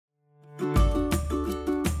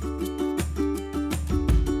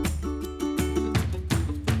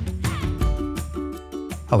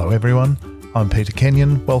Hello everyone, I'm Peter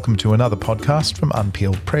Kenyon. Welcome to another podcast from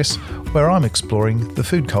Unpeeled Press, where I'm exploring the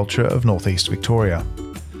food culture of northeast Victoria.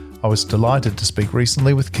 I was delighted to speak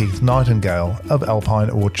recently with Keith Nightingale of Alpine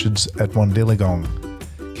Orchards at Wandiligong.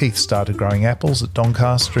 Keith started growing apples at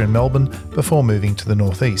Doncaster in Melbourne before moving to the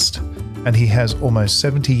northeast, and he has almost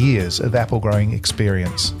 70 years of apple growing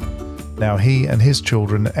experience. Now he and his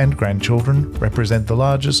children and grandchildren represent the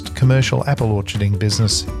largest commercial apple orcharding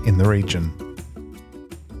business in the region.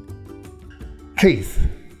 Keith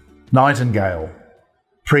Nightingale,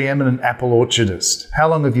 preeminent apple orchardist. How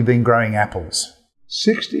long have you been growing apples?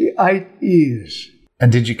 68 years.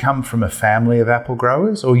 And did you come from a family of apple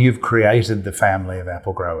growers, or you've created the family of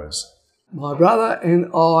apple growers? My brother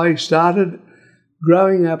and I started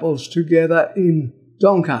growing apples together in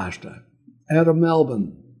Doncaster, out of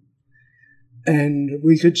Melbourne. And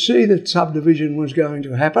we could see that subdivision was going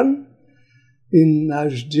to happen in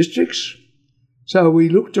those districts. So we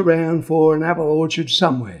looked around for an apple orchard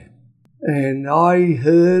somewhere. And I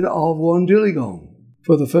heard of Wandiligong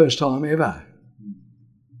for the first time ever.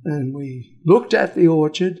 And we looked at the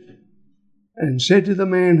orchard and said to the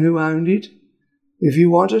man who owned it, if you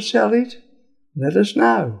want to sell it, let us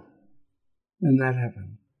know. And that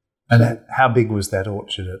happened. And how big was that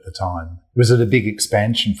orchard at the time? Was it a big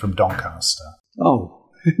expansion from Doncaster? Oh,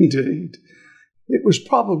 indeed. It was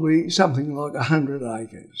probably something like 100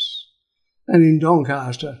 acres. And in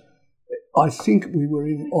Doncaster, I think we were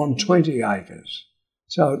on 20 acres.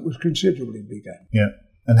 So it was considerably bigger. Yeah.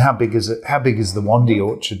 And how big is it? How big is the Wandi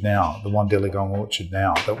orchard now, the Wandiligong orchard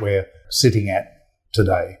now that we're sitting at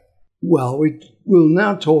today? Well, we're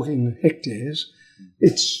now talking hectares.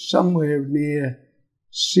 It's somewhere near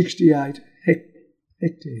 68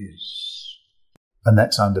 hectares. And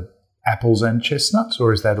that's under apples and chestnuts,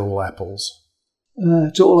 or is that all apples?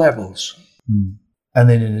 It's all apples. Mm. And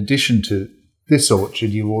then in addition to this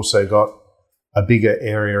orchard, you've also got a bigger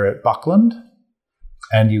area at Buckland,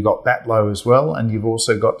 and you've got Batlow as well, and you've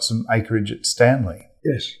also got some acreage at Stanley.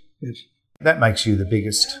 Yes. That makes you the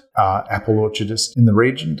biggest apple orchardist in the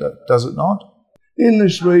region, does it not? In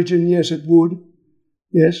this region, yes, it would.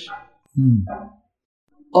 Yes. Mm.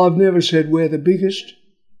 I've never said we're the biggest.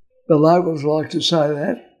 The locals like to say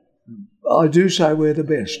that. I do say we're the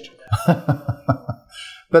best.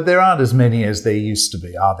 But there aren't as many as there used to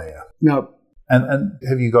be, are there? No. And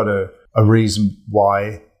have you got a reason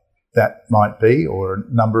why that might be, or a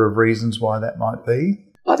number of reasons why that might be?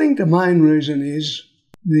 I think the main reason is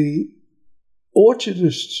the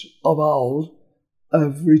orchardists of old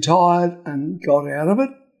have retired and got out of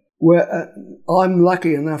it. I'm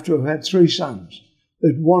lucky enough to have had 3 sons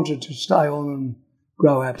that wanted to stay on and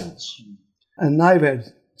grow apples. And they've had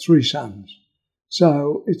 3 sons.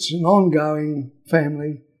 So it's an ongoing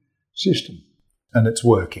family system. And it's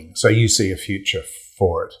working. So you see a future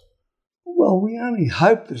for it? Well, we only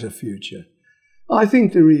hope there's a future. I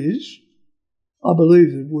think there is. I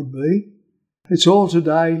believe there would be. It's all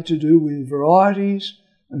today to do with varieties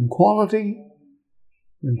and quality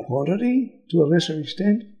and quantity to a lesser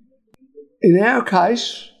extent. In our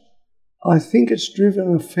case, I think it's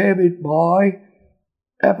driven a fair bit by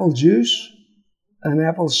apple juice and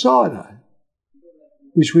apple cider,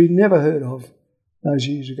 which we'd never heard of those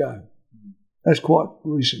years ago. That's quite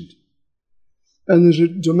recent. And there's a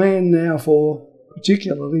demand now for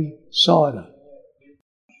particularly cider.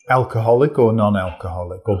 Alcoholic or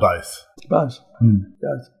non-alcoholic, or both? Both.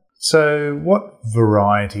 Both. So what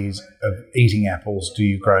varieties of eating apples do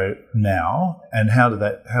you grow now, and how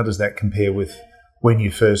does that compare with when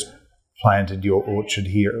you first planted your orchard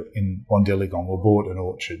here in Wandiligong, or bought an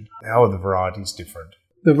orchard? How are the varieties different?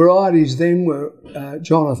 The varieties then were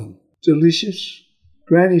Jonathan, Delicious,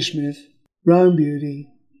 Granny Smith, Rome Beauty,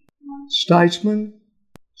 Statesman,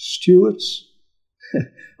 Stewart's,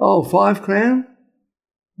 5 Crown.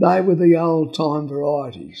 They were the old-time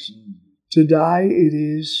varieties. Today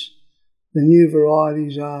the new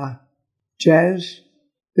varieties are Jazz.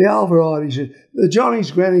 The old varieties are the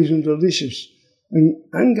Johnny's, Granny's and Delicious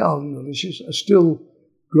and Golden Delicious are still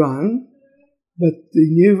grown, but the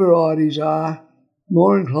new varieties are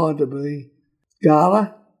more inclined to be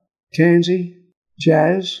Gala, Tansy,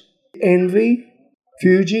 Jazz, Envy,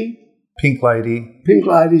 Fuji, Pink Lady,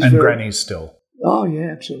 and Granny's still. Oh,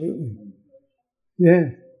 yeah, absolutely.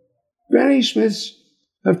 Yeah. Granny Smiths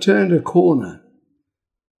have turned a corner.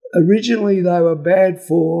 Originally, they were bad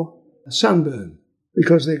for sunburn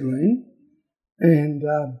because they're green. And,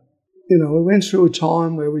 we went through a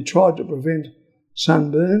time where we tried to prevent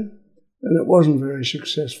sunburn, and it wasn't very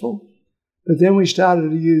successful. But then we started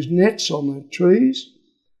to use nets on the trees,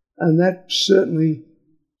 and that certainly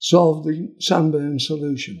solved the sunburn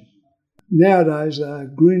solution. Nowadays, they're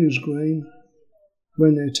green as green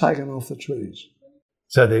when they're taken off the trees.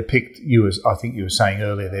 So they're picked, I think you were saying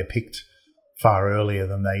earlier, they're picked far earlier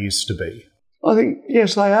than they used to be. I think,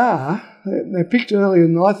 yes, they are. They're picked earlier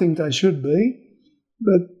than I think they should be,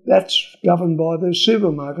 but that's governed by the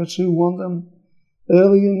supermarkets who want them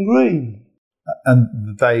early and green.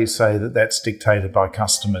 And they say that that's dictated by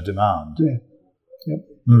customer demand. Yeah. Yep.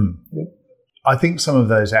 Mm. Yep. I think some of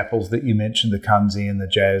those apples that you mentioned, the Kunzi and the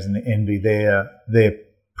Jazz and the Envy, they're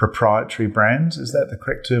proprietary brands. Is that the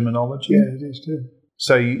correct terminology? Yeah, it is too.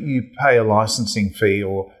 So you pay a licensing fee,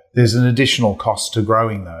 or there's an additional cost to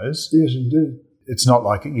growing those. Yes, indeed. It's not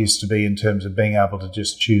like it used to be in terms of being able to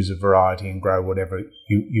just choose a variety and grow whatever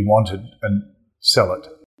you wanted and sell it.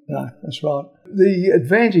 No, that's right. The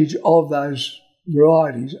advantage of those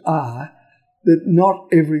varieties are that not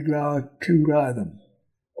every grower can grow them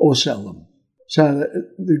or sell them. So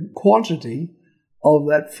the quantity of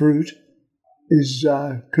that fruit is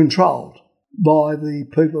controlled by the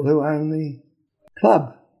people who own the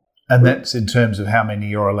club. And that's in terms of how many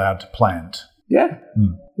you're allowed to plant? Yeah,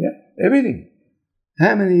 yeah, everything.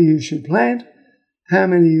 How many you should plant, how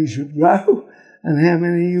many you should grow, and how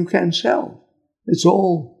many you can sell. It's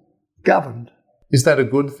all governed. Is that a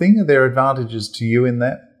good thing? Are there advantages to you in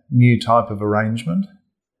that new type of arrangement?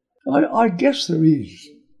 I guess there is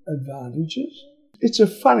advantages. It's a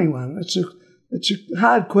funny one. It's a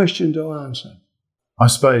hard question to answer. I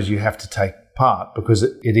suppose you have to take part because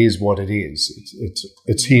it is what it is.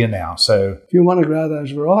 It's here now. So if you want to grow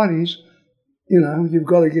those varieties, you've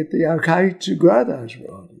got to get the okay to grow those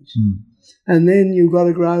varieties. Mm. And then you've got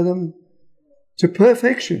to grow them to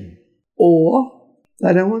perfection, or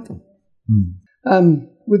they don't want them. Mm.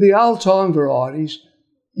 With the old-time varieties,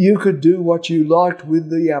 you could do what you liked with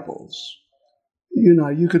the apples.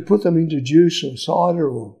 You could put them into juice or cider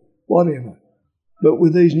or whatever. But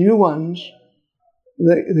with these new ones,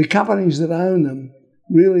 the companies that own them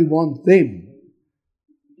really want the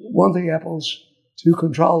apples to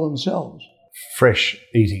control themselves. Fresh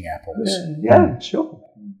eating apples. Yeah, sure.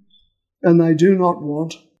 And they do not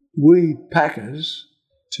want we packers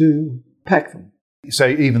to pack them. So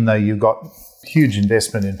even though you've got huge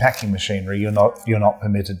investment in packing machinery, you're not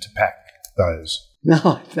permitted to pack those.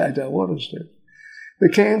 No, they don't want us to. The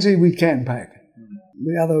Kanzi we can pack.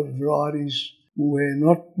 The other varieties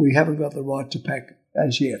we haven't got the right to pack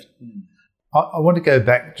as yet. I want to go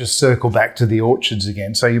back, just circle back to the orchards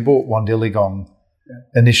again. So you bought Wandiligong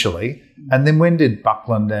initially, and then when did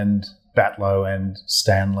Buckland and Batlow and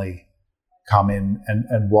Stanley come in,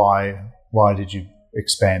 and why did you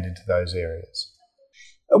expand into those areas?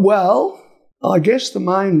 Well, I guess the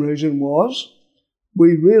main reason was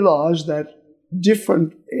we realised that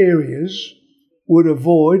different areas would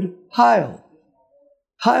avoid hail.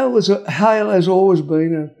 Hail has always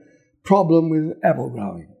been a problem with apple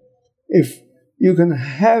growing. If you can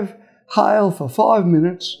have hail for 5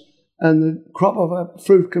 minutes and the crop of a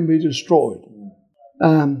fruit can be destroyed.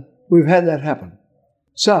 We've had that happen.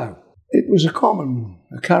 So it was a common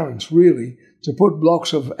occurrence, really, to put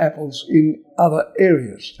blocks of apples in other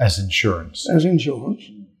areas. As insurance.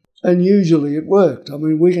 And usually it worked. I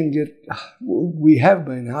mean, we have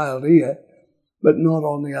been hailed here, but not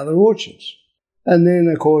on the other orchards. And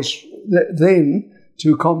then, of course,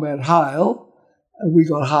 to combat hail, we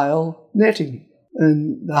got hail netting.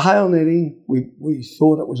 And the hail netting, we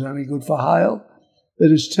thought it was only good for hail, but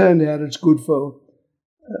it's turned out it's good for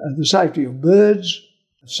the safety of birds,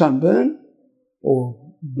 sunburn,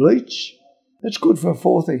 or bleach. It's good for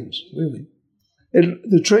 4 things, really.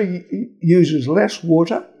 The tree uses less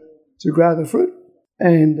water to grow the fruit,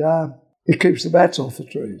 and it keeps the bats off the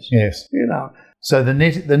trees. Yes. So the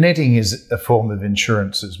netting is a form of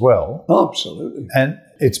insurance as well. Absolutely. And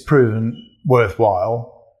it's proven worthwhile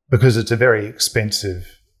because it's a very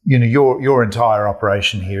expensive, your entire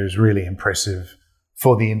operation here is really impressive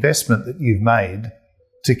for the investment that you've made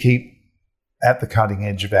to keep at the cutting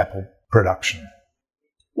edge of apple production.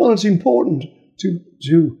 Well, it's important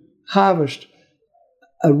to harvest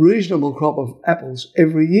a reasonable crop of apples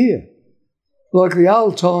every year. Like the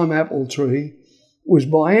old-time apple tree was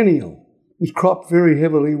biennial. It cropped very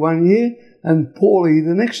heavily one year and poorly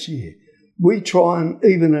the next year. We try and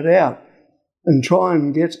even it out and try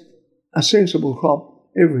and get a sensible crop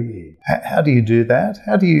every year. How do you do that?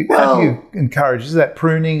 How do you encourage? Is that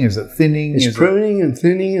pruning? Is it thinning? It's pruning and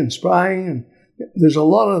thinning and spraying. And there's a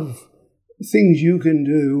lot of things you can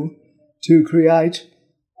do to create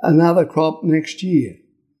another crop next year.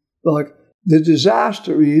 Like the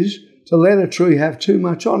disaster is to let a tree have too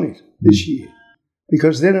much on it this year,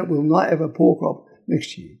 because then it will not have a poor crop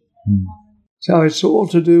next year. So it's all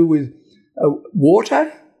to do with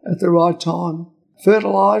water at the right time.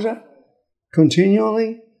 Fertiliser,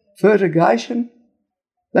 continually. Fertigation,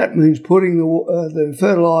 that means putting the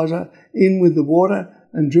fertiliser in with the water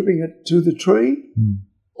and dripping it to the tree.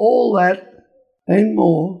 All that and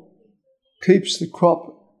more keeps the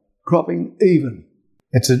cropping even.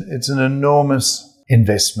 It's an enormous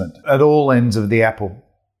investment at all ends of the apple,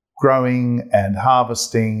 growing and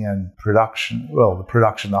harvesting and production. Well,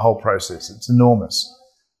 the whole process, it's enormous.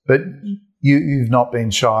 But you've not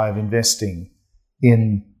been shy of investing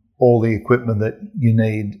in all the equipment that you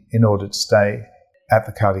need in order to stay at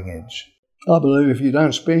the cutting edge. I believe if you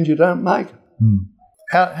don't spend, you don't make.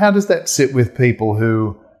 How does that sit with people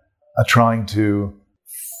who are trying to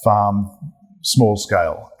farm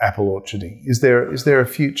small-scale apple orcharding? Is there a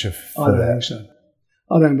future for that? I don't think so.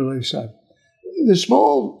 I don't believe so. The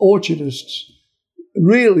small orchardists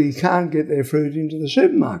really can't get their fruit into the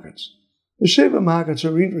supermarkets. The supermarkets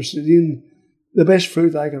are interested in the best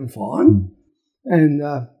fruit they can find, and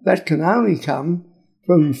that can only come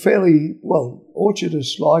from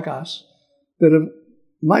orchardists like us that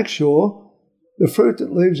make sure the fruit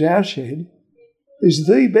that leaves our shed is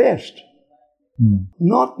the best.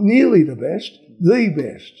 Not nearly the best, the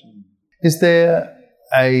best. Is there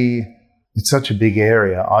it's such a big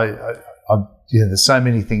area. There's so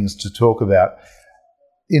many things to talk about.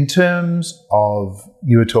 In terms of,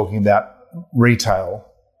 you were talking about retail,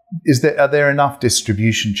 are there enough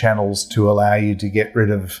distribution channels to allow you to get rid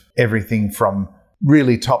of everything from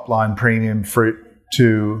really top-line premium fruit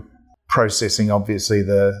to processing, obviously,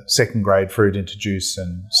 the second-grade fruit into juice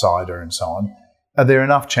and cider and so on? Are there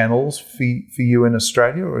enough channels for you in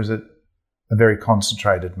Australia, or is it a very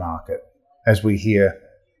concentrated market, as we hear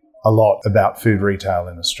a lot about food retail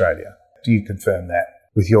in Australia? Do you confirm that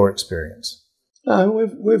with your experience? No,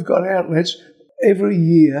 we've got outlets every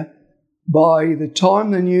year. By the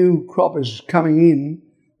time the new crop is coming in,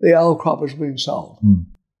 the old crop has been sold.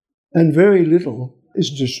 And very little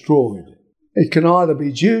is destroyed. It can either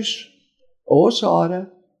be juice or cider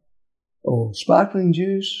or sparkling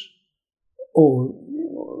juice or,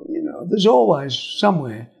 there's always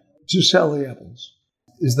somewhere to sell the apples.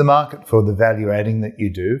 Is the market for the value adding that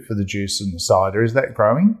you do for the juice and the cider, is that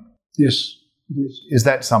growing? Yes, it is. Is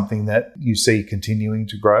that something that you see continuing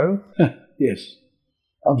to grow? Yes,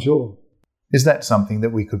 I'm sure. Is that something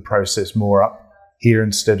that we could process more up here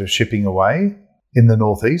instead of shipping away in the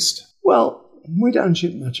northeast? Well, we don't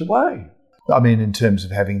ship much away. I mean, in terms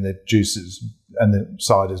of having the juices and the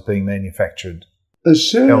ciders being manufactured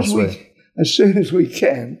elsewhere. As soon as we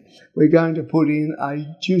can, we're going to put in a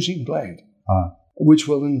juicing plant, which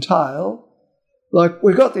will entail,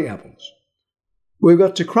 we've got the apples. We've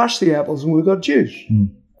got to crush the apples and we've got juice.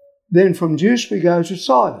 Then from juice we go to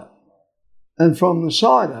cider. And from the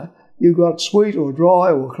cider, you've got sweet or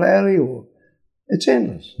dry or cloudy, or it's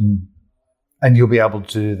endless. And you'll be able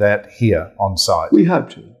to do that here on site? We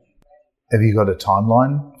hope to. Have you got a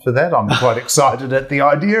timeline for that? I'm quite excited at the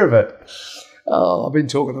idea of it. Oh, I've been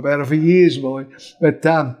talking about it for years, boy. But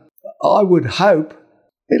I would hope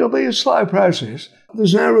it'll be a slow process.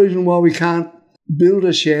 There's no reason why we can't build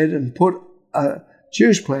a shed and put a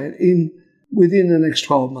juice plant in within the next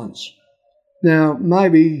 12 months. Now,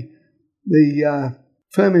 maybe the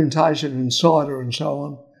fermentation and cider and so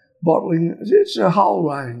on, bottling, it's a whole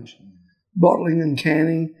range. Bottling and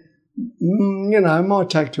canning, might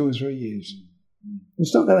take 2 or 3 years.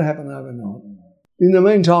 It's not going to happen overnight. In the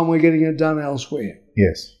meantime, we're getting it done elsewhere.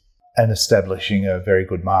 Yes, and establishing a very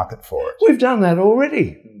good market for it. We've done that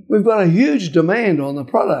already. We've got a huge demand on the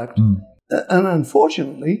product, and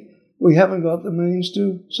unfortunately, we haven't got the means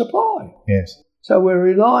to supply. Yes. So we're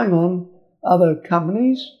relying on other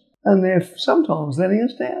companies, and they're sometimes letting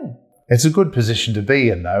us down. It's a good position to be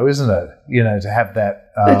in, though, isn't it? To have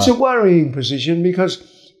that... It's a worrying position,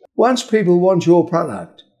 because once people want your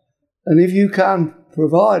product, and if you can't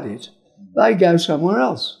provide it, they go somewhere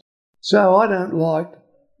else. So I don't like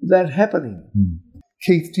that happening.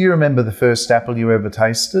 Keith, do you remember the first apple you ever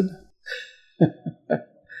tasted?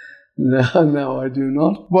 No, I do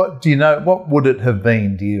not. What do you know? What would it have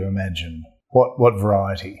been, do you imagine? What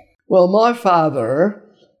variety? Well, my father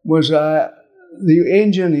was the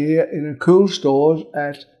engineer in a cool store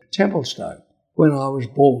at Templestowe when I was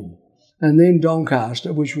born. And then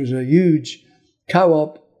Doncaster, which was a huge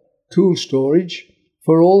co-op cool storage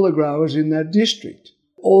for all the growers in that district.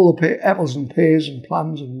 All the apples and pears and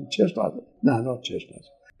plums and chestnuts. No, not chestnuts.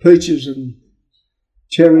 Peaches and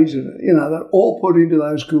cherries, and they're all put into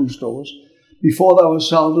those cool stores before they were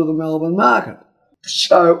sold to the Melbourne market.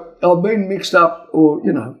 So I've been mixed up,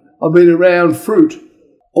 I've been around fruit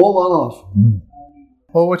all my life.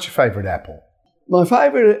 Well, what's your favourite apple? My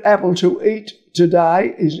favourite apple to eat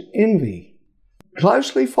today is Envy,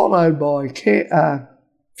 closely followed by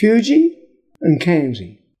Fuji and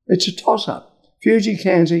Kanzi. It's a toss-up. Fuji,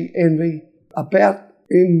 Kanzi, Envy, about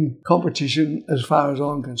in competition as far as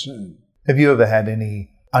I'm concerned. Have you ever had any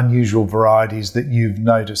unusual varieties that you've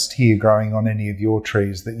noticed here growing on any of your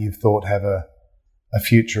trees that you've thought have a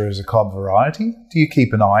future as a cob variety? Do you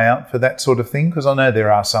keep an eye out for that sort of thing? Because I know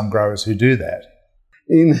there are some growers who do that.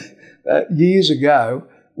 Years ago,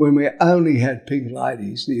 when we only had pink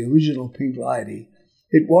ladies, the original pink lady,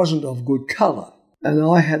 it wasn't of good colour. And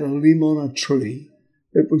I had a limb on a tree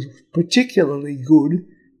that was particularly good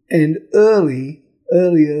and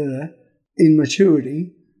earlier in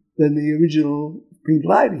maturity than the original pink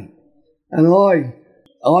lady. And I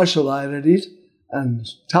isolated it and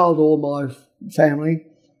told all my family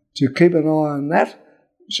to keep an eye on that.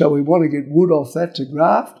 So we want to get wood off that to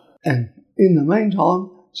graft. And in the meantime,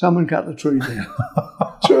 someone cut the tree down.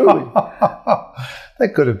 Truly.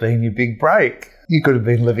 That could have been your big break. You could have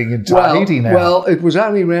been living in Tahiti now. Well, it was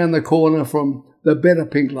only round the corner from the better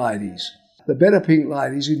pink ladies. The better pink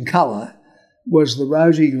ladies in colour was the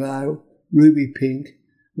Rosy Glow, Ruby Pink,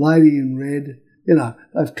 Lady in Red. You know,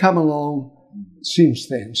 they've come along since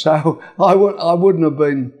then. So I wouldn't have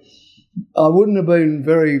been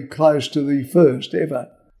very close to the first ever.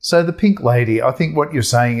 So the pink lady, I think what you're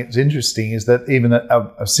saying is interesting is that even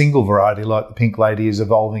a single variety like the pink lady is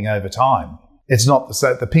evolving over time. It's not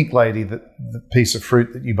the pink lady, the piece of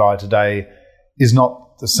fruit that you buy today is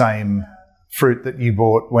not the same fruit that you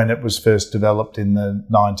bought when it was first developed in the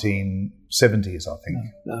 1970s, I think.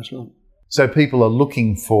 No, that's right. So people are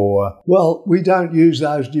looking for... Well, we don't use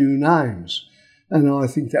those new names, and I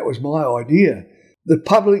think that was my idea. The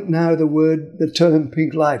public know the term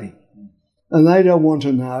pink lady, and they don't want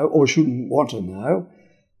to know, or shouldn't want to know,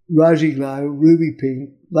 Rosy Glow, Ruby Pink,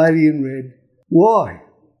 Lady in Red. Why?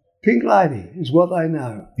 Pink lady is what they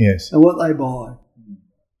know. Yes. And what they buy, and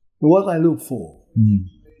what they look for. Mm.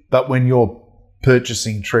 But when you're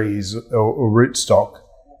purchasing trees or rootstock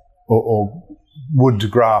or wood to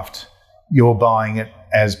graft, you're buying it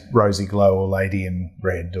as Rosy Glow or Lady in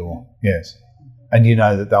Red, or yes, and you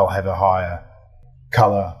know that they'll have a higher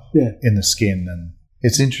colour in the skin, and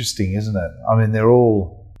it's interesting, isn't it? I mean,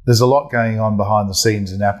 there's a lot going on behind the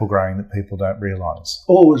scenes in apple growing that people don't realise.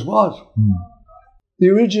 Always was. Mm. The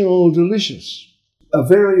original Delicious, a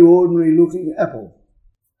very ordinary looking apple,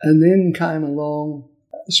 and then came along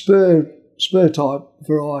spur type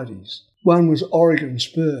varieties. One was Oregon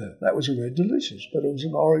Spur. That was a Red Delicious, but it was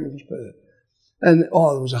an Oregon Spur. And, there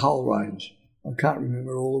was a whole range. I can't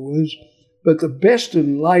remember all the words. But the best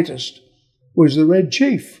and latest was the Red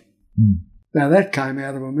Chief. Mm. Now, that came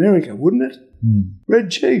out of America, wouldn't it? Mm. Red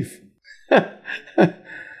Chief.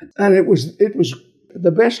 And it was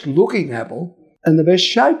the best looking apple and the best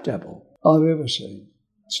shaped apple I've ever seen.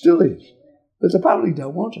 Still is. But the public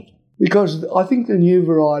don't want it because I think the new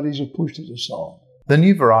varieties have pushed it aside. The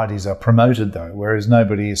new varieties are promoted, though, whereas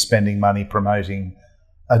nobody is spending money promoting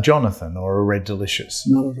a Jonathan or a Red Delicious.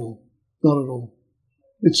 Not at all. Not at all.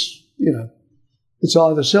 It's, it's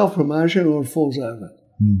either self-promotion or it falls over.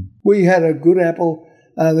 Mm. We had a good apple.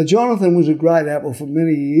 The Jonathan was a great apple for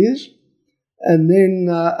many years. And then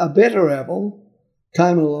a better apple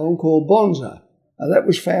came along called Bonza. That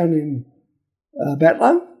was found in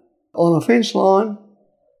Batlow on a fence line,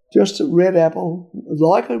 just a red apple,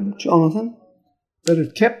 like a Jonathan, but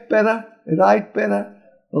it kept better, it ate better.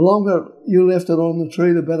 The longer you left it on the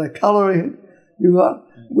tree, the better colour you got.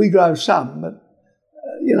 We grow some, but,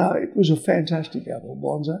 it was a fantastic apple,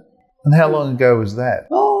 Bonza. And how long ago was that?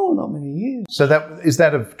 Oh, not many years. So is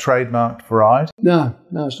that a trademarked variety? No,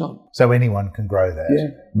 it's not. So anyone can grow that?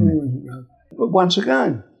 Yeah, anyone can grow. But once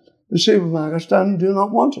again, the supermarkets do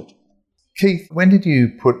not want it. Keith, when did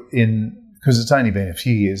you put in, because it's only been a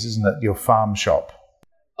few years, isn't it, your farm shop?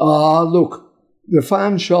 Look, the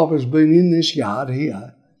farm shop has been in this yard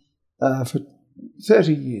here for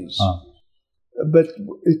 30 years. Oh. But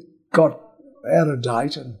it got out of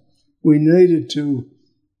date and we needed to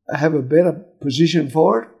have a better position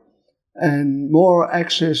for it and more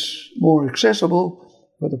accessible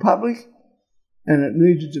for the public, and it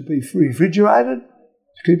needed to be refrigerated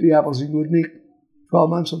to keep the apples in good nick 12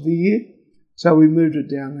 months of the year. So we moved it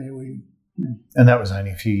down there. And that was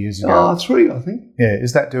only a few years ago? 3, I think. Yeah.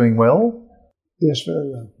 Is that doing well? Yes,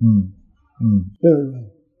 very well. Mm. Mm. Very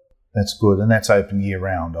well. That's good. And that's open year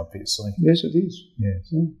round, obviously. Yes, it is.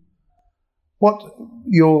 Yes. Mm. What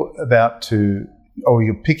you're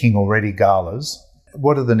you're picking already galas.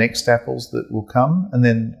 What are the next apples that will come? And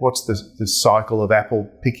then what's the cycle of apple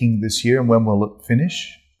picking this year, and when will it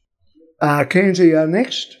finish? Kanzi are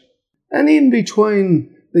next, And in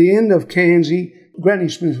between the end of Cairnsey, Granny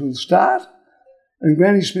Smith will start, and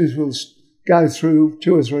Granny Smith will go through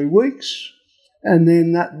 2 or 3 weeks, and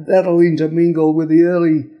then that'll intermingle with the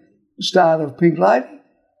early start of Pink Lady,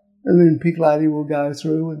 and then Pink Lady will go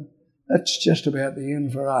through, and that's just about the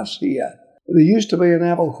end for us here. There used to be an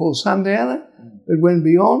apple called Sundowner that went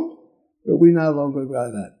beyond, but we no longer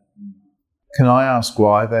grow that. Can I ask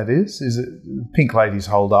why that is? Is it Pink Ladies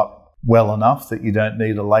hold up well enough that you don't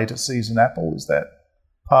need a later season apple? Is that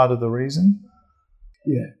part of the reason?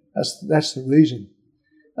 Yeah, that's the reason.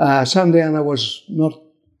 Sundowner was not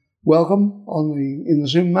welcome in the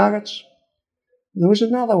supermarkets. There was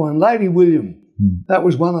another one, Lady William. That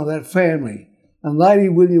was one of that family. And Lady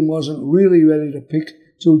William wasn't really ready to pick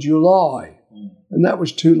till July. And that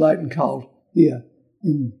was too late and cold here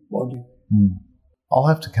in Wandiligong. I'll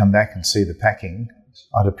have to come back and see the packing.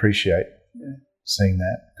 I'd appreciate seeing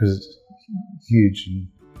that because it's huge.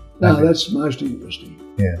 No, that's most interesting.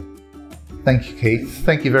 Yeah. Thank you, Keith.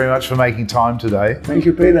 Thank you very much for making time today. Thank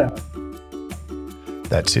you, Peter.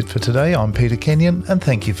 That's it for today. I'm Peter Kenyon, and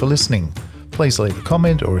thank you for listening. Please leave a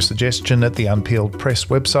comment or a suggestion at the Unpeeled Press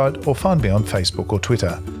website or find me on Facebook or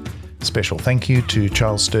Twitter. Special thank you to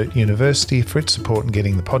Charles Sturt University for its support in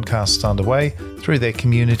getting the podcasts underway through their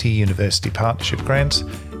Community University Partnership grants,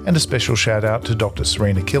 and a special shout out to Dr.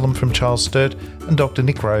 Serena Killam from Charles Sturt and Dr.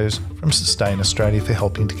 Nick Rose from Sustain Australia for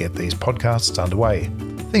helping to get these podcasts underway.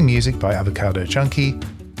 Theme music by Avocado Junkie.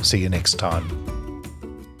 See you next time.